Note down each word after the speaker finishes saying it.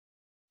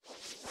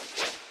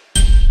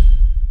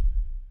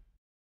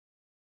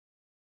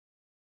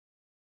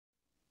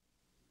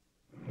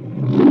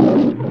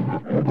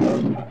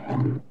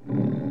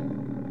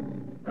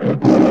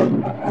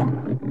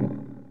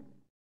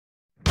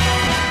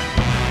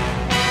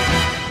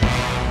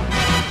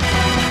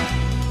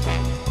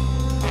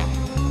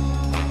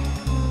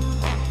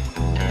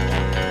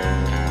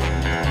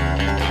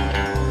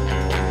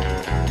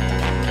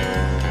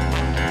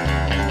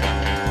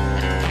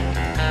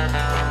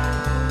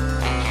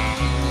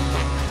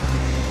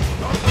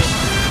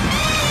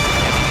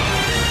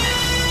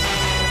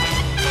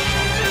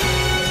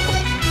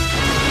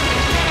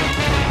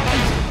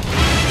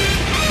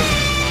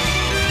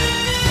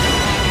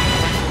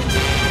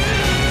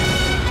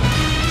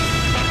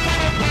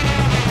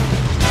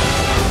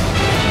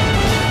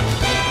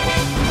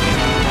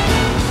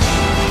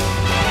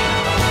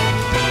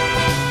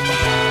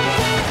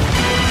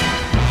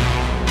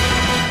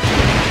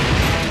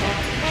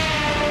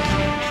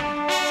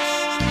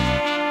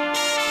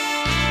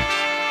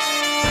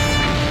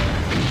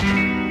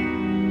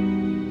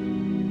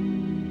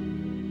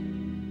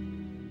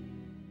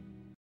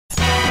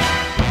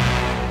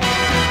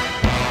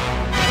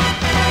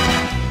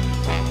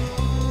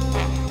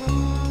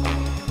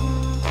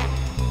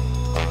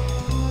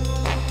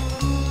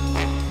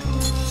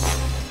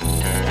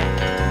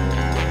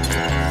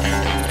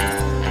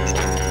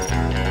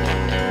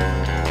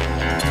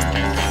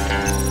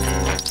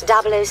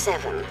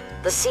007,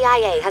 the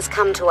CIA has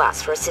come to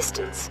us for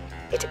assistance.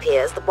 It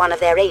appears that one of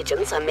their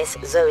agents, a Miss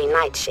Zoe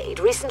Nightshade,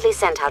 recently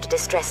sent out a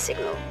distress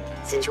signal.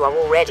 Since you are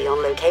already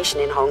on location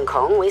in Hong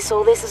Kong, we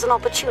saw this as an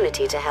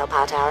opportunity to help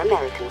out our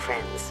American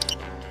friends.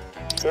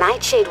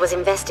 Nightshade was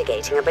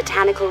investigating a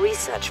botanical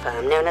research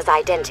firm known as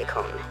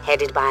Identicon,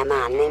 headed by a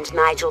man named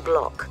Nigel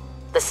Block.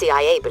 The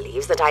CIA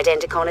believes that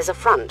Identicon is a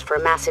front for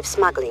a massive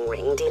smuggling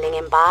ring dealing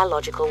in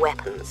biological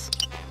weapons.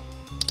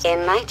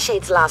 In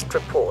Nightshade's last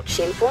report,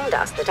 she informed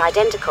us that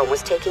Identicon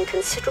was taking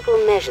considerable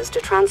measures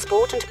to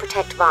transport and to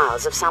protect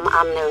vials of some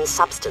unknown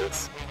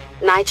substance.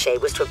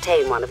 Nightshade was to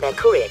obtain one of their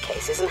courier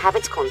cases and have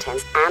its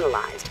contents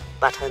analyzed,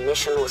 but her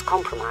mission was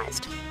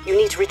compromised. You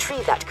need to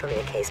retrieve that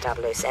courier case,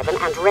 007,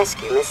 and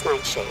rescue Miss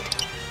Nightshade.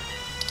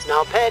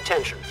 Now pay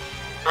attention.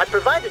 I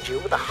provided you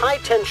with a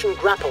high-tension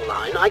grapple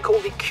line I call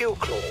the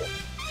Q-Claw.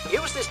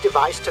 Use this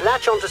device to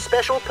latch onto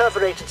special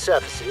perforated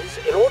surfaces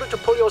in order to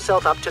pull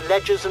yourself up to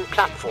ledges and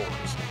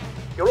platforms.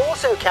 You'll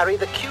also carry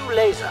the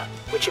Q-Laser,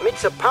 which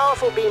emits a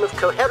powerful beam of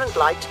coherent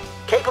light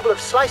capable of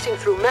slicing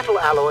through metal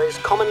alloys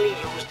commonly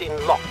used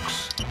in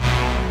locks.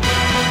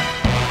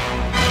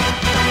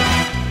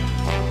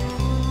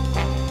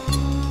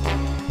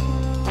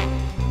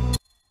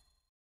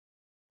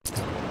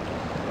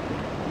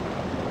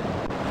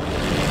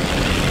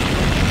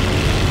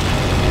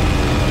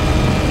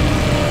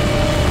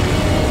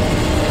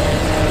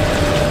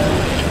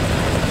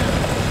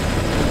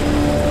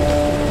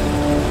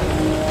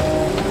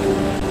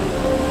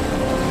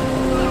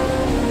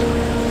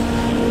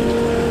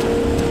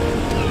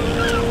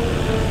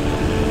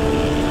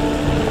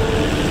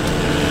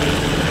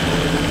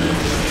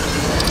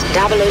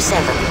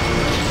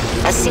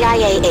 A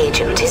CIA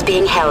agent is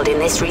being held in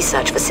this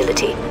research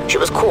facility. She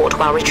was caught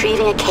while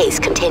retrieving a case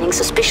containing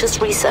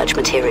suspicious research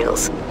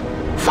materials.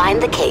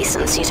 Find the case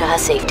and see to her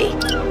safety.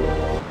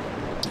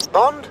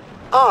 Bond,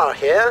 R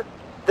here.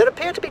 There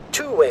appear to be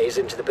two ways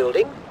into the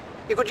building.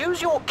 You could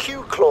use your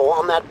Q-Claw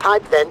on that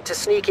pipe vent to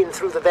sneak in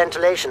through the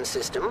ventilation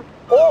system,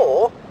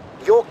 or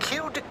your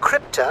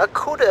Q-Decryptor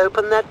could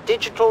open that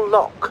digital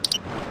lock.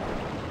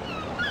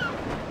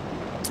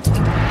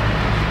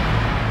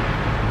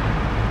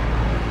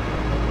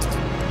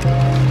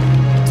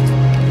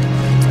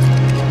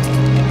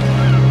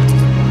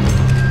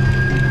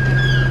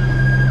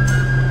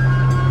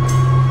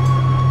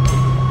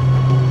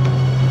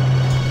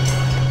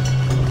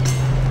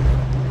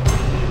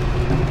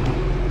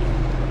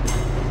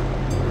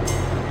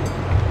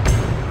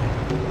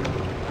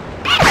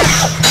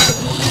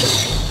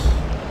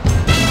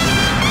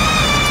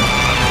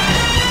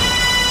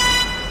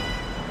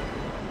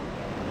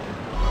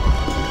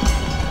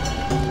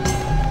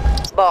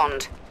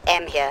 Bond,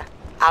 M here.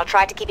 I'll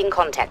try to keep in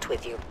contact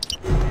with you.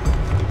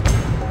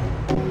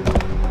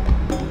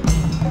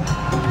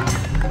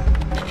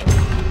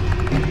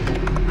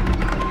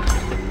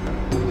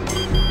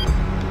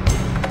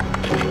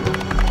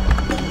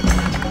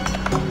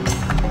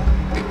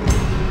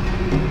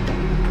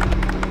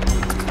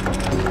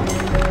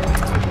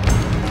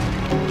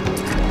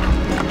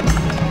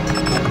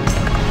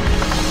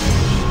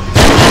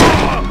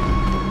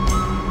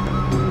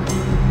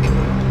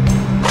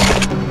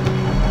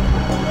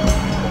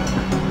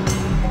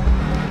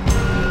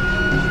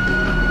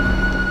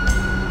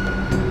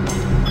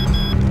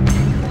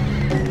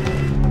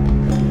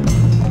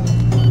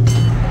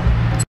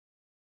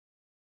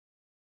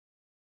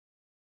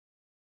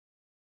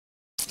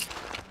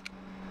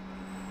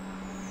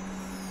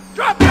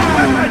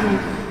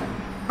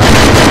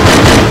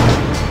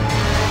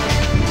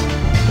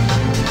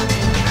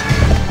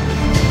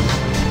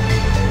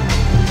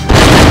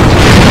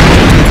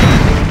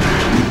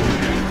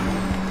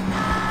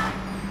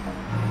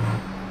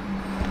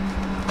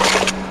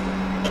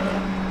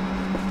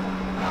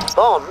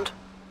 Bond,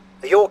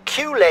 your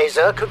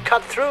Q-Laser could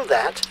cut through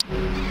that.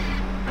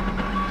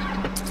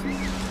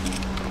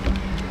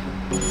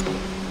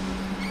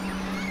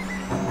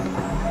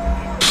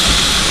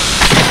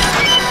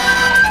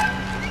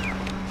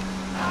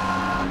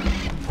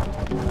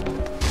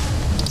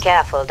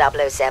 Careful,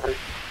 007.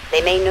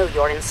 They may know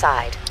you're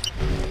inside.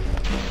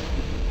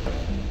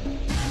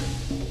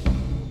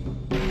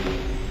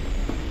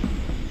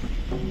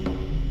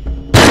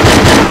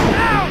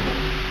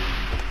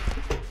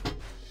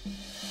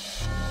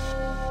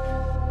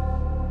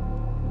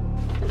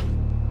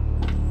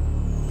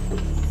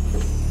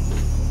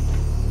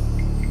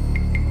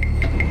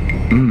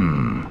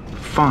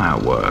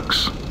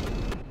 Fireworks.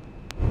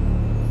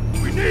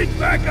 We need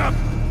backup!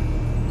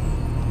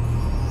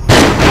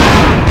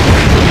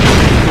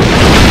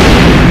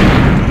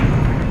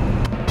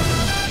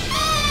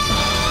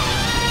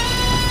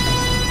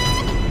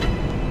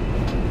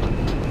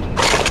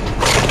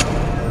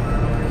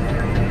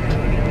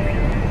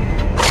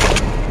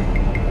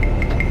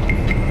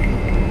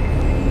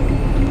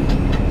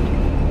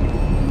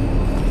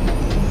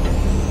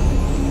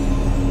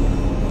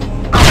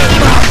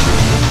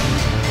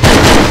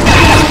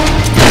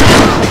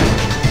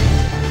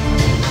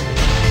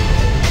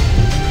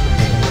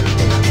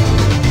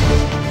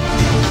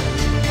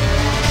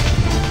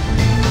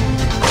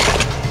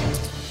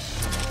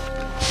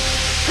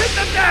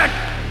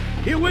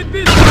 Here with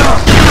me!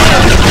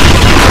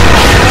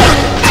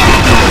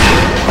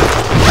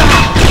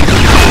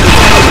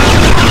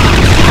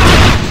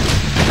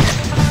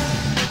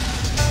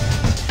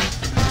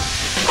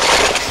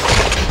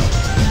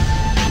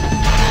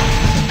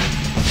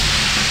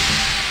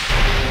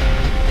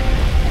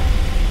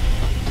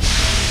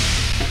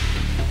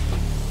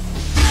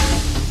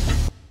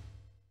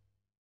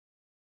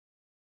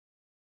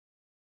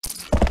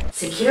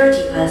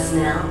 Security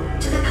personnel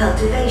to the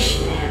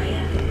cultivation area.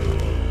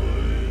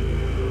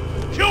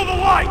 Kill the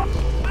lights!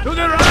 To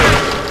the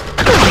right!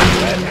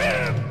 Get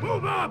him!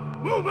 Move up!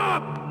 Move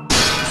up!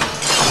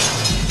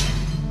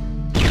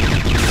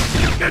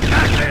 Get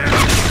back there!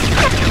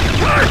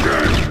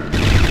 Chargers!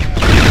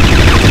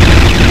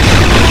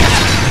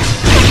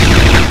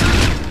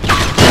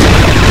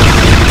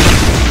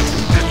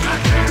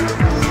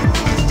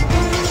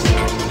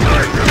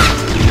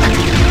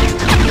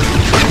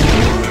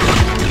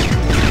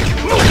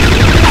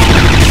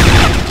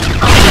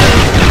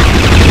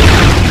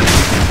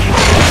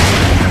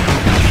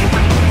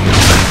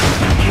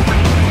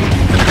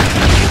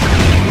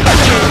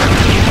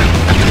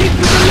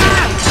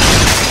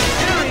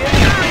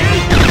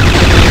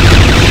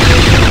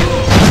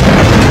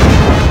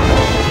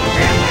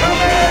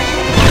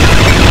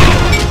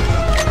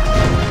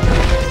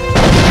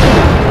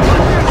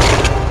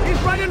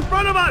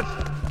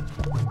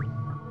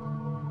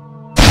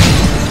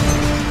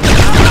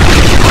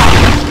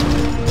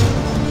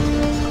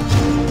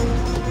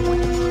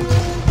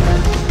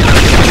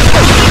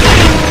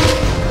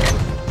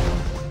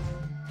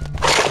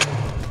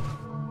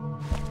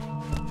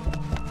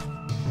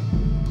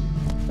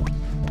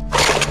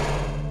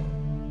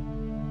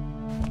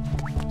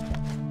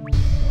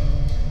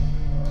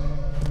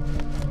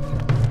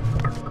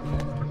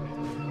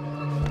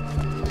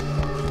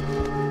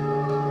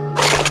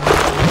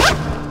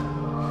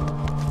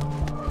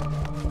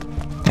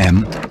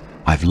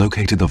 I've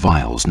located the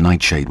vials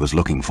Nightshade was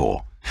looking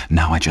for.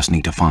 Now I just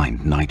need to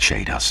find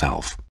Nightshade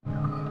herself.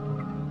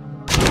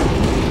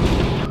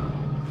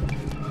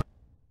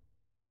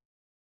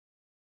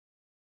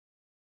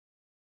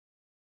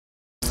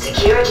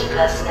 Security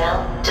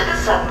personnel to the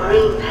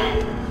submarine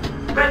pen.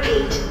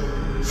 Repeat.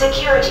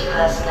 Security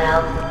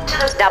personnel to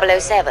the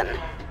 007.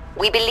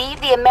 We believe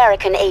the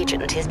American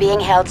agent is being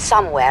held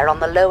somewhere on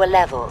the lower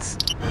levels.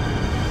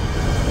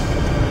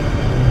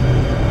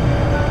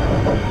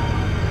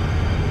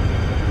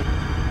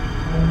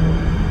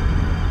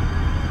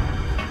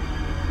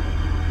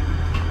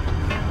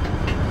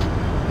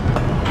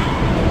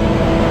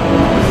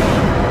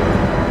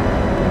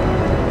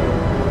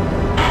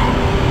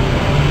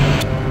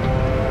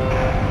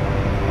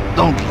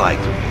 Don't lie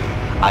to me.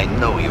 I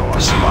know you're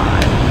a spy.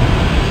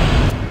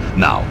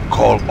 Now,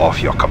 call off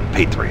your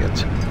compatriot.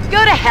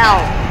 Go to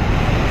hell!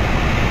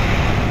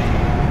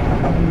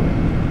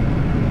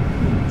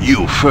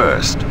 You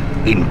first.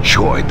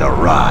 Enjoy the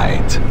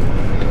ride.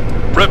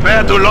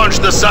 Prepare to launch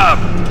the sub!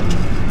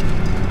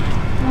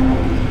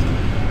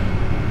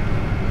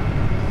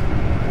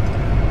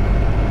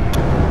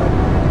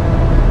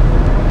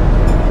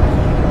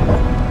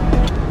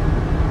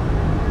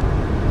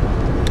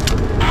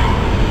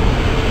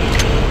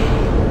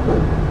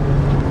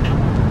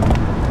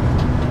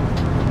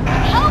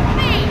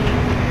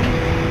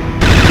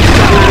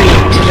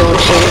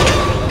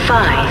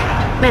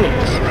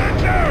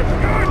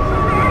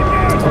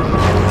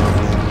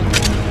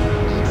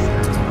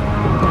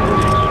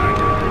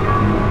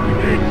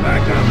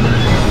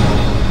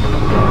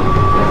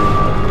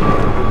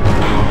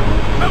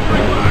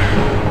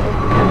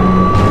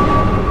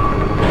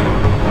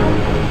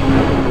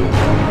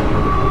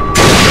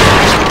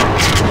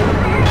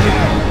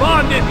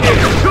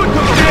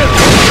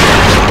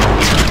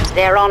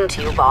 They're on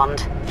to you,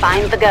 Bond.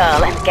 Find the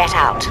girl and get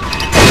out.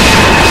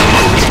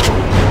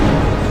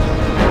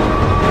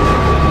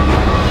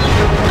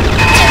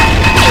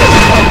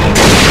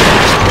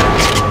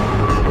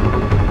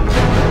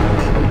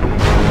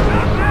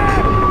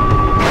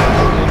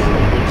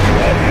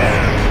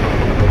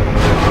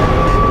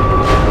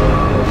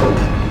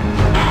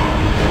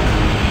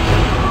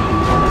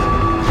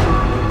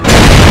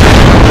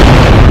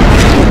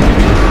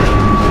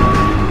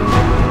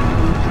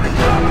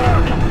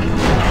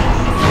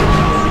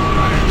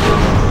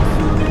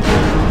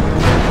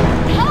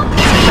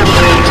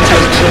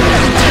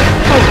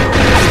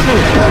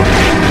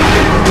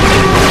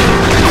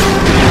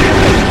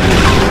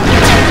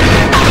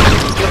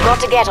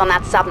 Get on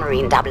that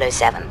submarine,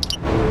 007.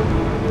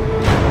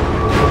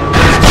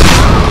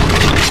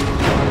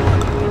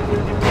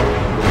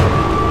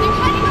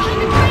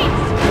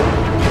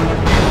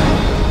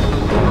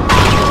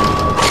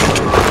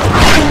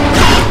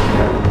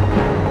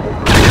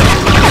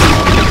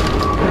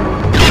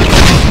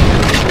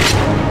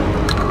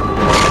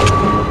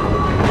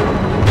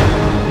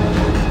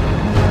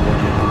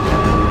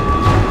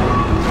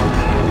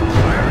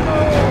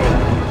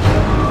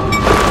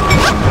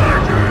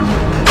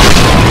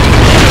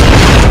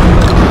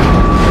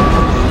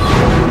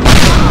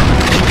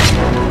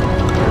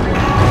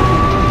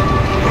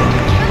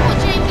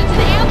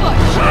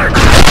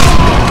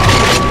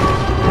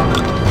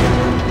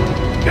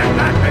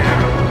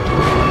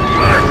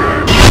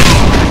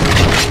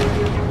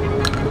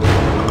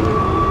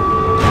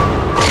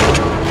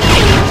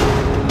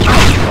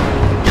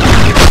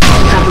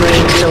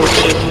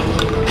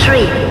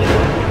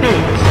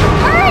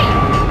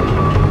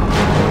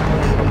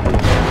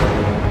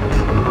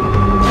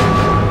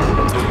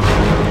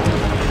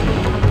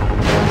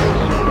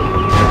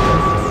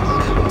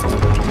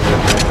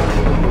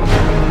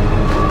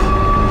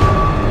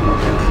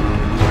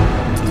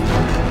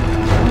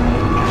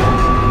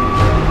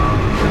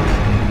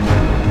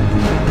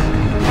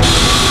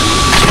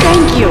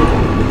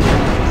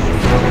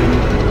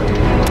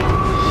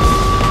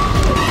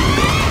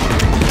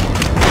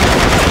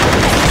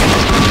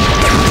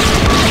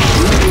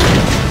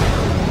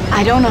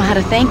 I don't know how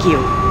to thank you.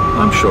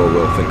 I'm sure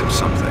we'll think of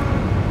something.